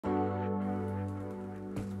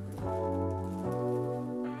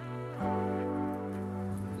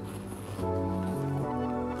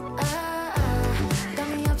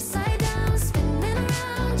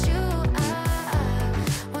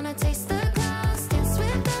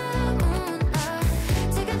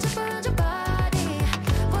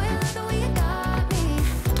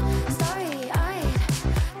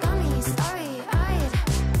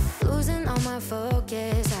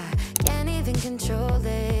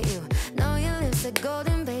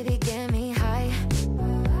golden, baby, get me high.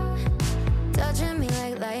 Touching me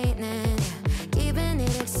like lightning, yeah. Keeping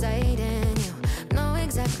it exciting. You know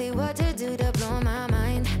exactly what to do to blow my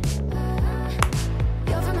mind.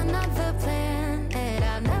 You're from another planet.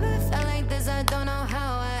 I've never felt like this. I don't know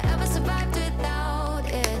how I ever survived without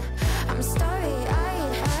it. I'm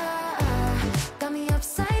starry-eyed. Got me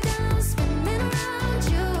upside down, spinning around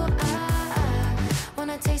you.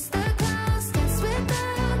 Wanna taste the clouds, dance with the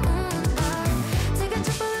moon. Take a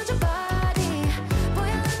trip around your body. Boy,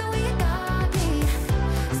 I love the way you got me.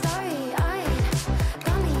 Starry-eyed,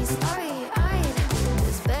 got me starry-eyed.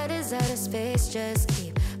 This bed is out of space, just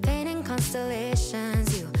keep painting constellations.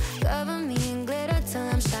 You cover me in glitter till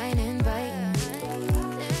I'm shining bright.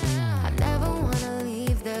 I never wanna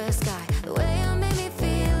leave the sky. The way you made me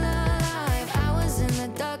feel alive. I was in the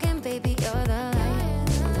dark and baby, you're the light.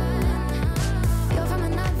 You're from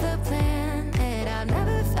another planet. I've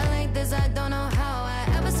never felt like this. I don't know how I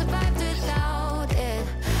ever survived without it.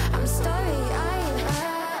 I'm starry-eyed.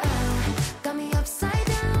 Got me upside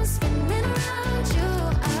down, spinning around you.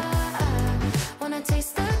 Wanna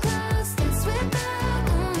taste the clouds, dance with the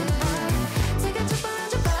moon. Take a trip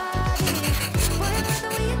around your body. Boy, I love the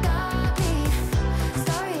way you got me.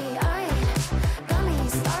 Starry-eyed, got me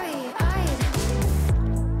starry-eyed.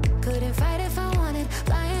 Couldn't fight if I wanted.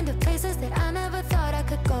 Flying to places that I never thought I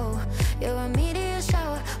could go. You're a meteor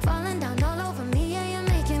shower, falling down all over me. Yeah, you're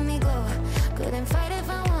making me glow. Couldn't fight if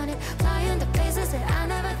I wanted. Flying to places that I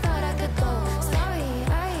never thought I could go.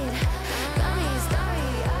 Starry-eyed, got me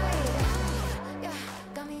starry-eyed. Yeah,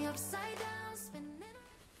 got me upside down, spinning.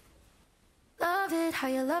 Love it how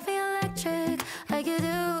you love me electric, like you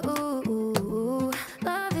do.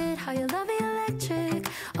 Love it how you love me electric,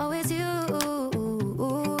 always you.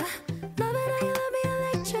 Love it how you love me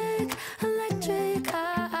electric, electric. I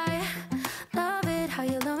love it how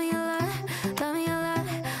you love me a lot, love me a lot,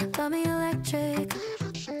 love me electric.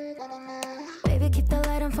 Baby, keep the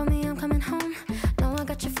light on for me, I'm coming home. Know I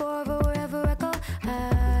got you forever wherever I go.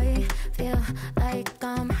 I feel like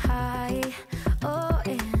I'm high. Oh,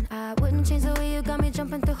 and I wouldn't change the way you got me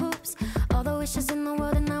jumping through hoops. All the wishes in the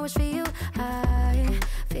world and I wish for you. I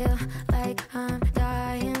feel like I'm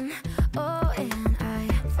dying. Oh, and I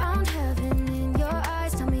found heaven in your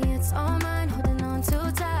eyes. Tell me it's all mine, holding on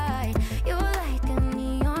too tight. You're like a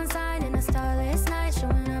neon sign in a starless night,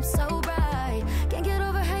 showing up so bright. Can't get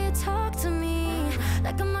over how you talk to me,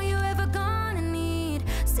 like I'm all you ever gonna need.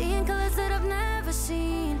 Seeing colors that I've never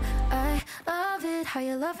seen. I love it how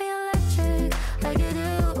you love me electric, like you do.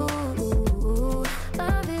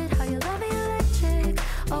 Love it how you love me electric,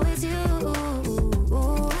 always you.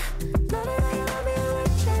 Love it how you love me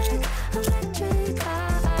electric, electric. I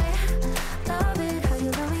love it how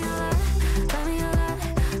you love me a lot, love me a lot,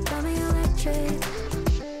 love me electric.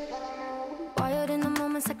 Wired in the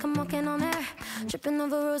moments like I'm walking on air, tripping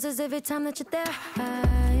over roses every time that you're there.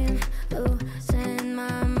 I'm losing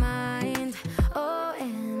my mind. Oh,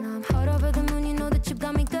 and I'm hot over the moon, you know that you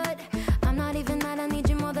got me good. I'm not even mad, I need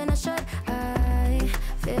you more than I should. I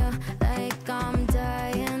feel like I'm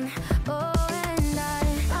dying. Oh, and I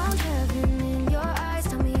found heaven in your eyes.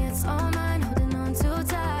 Tell me it's all mine, holding on too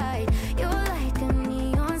tight. You're like a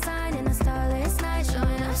neon sign in a starless night,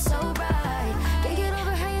 showing up so bright. Can't get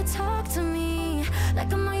over how you talk to me,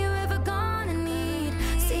 like I'm all you ever gonna need.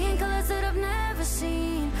 Seeing colors that I've never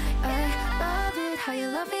seen. I love it how you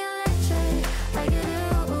love me electric, like you do.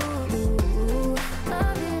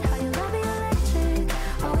 Love it how you love me electric,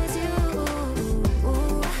 always you.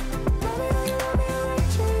 Love it how you love me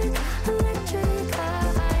electric, electric. I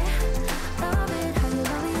love it how you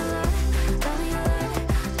love me a lot, love me a lot,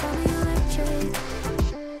 love me electric.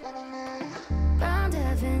 Found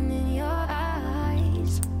heaven in your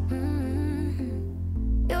eyes.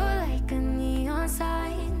 You're like a neon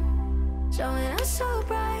sign, showing up so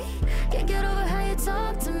bright. Can't get over how you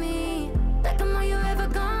talk to me, like I'm all you ever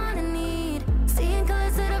gonna need. Seeing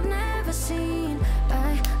colors that I've never seen.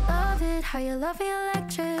 I love it how you love me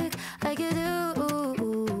electric, like you do.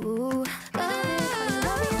 Love it how you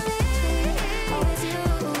love me electric, always you.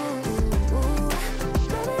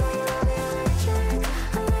 Love it how you love me electric,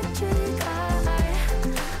 electric. I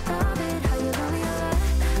love it how you love me a lot,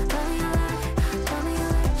 love me a lot, love me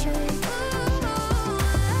electric.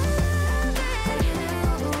 Like you do.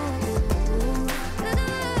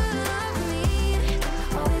 Love me,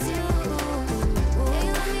 always you.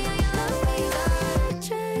 Yeah, you love me,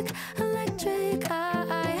 electric, electric.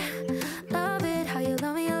 I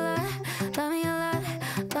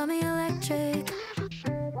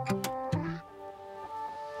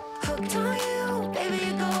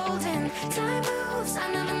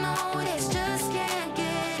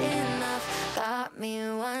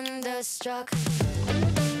was struck.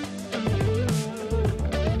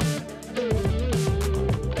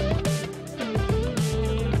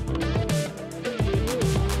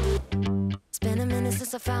 It's been a minute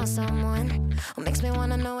since I found someone who makes me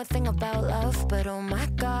wanna know a thing about love. But oh my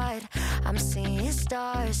God, I'm seeing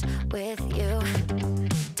stars with you.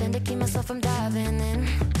 Tend to keep myself from diving in.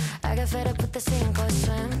 I got fed up with the sink or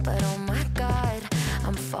swim. But oh my God,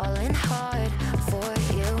 I'm falling hard for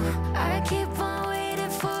you.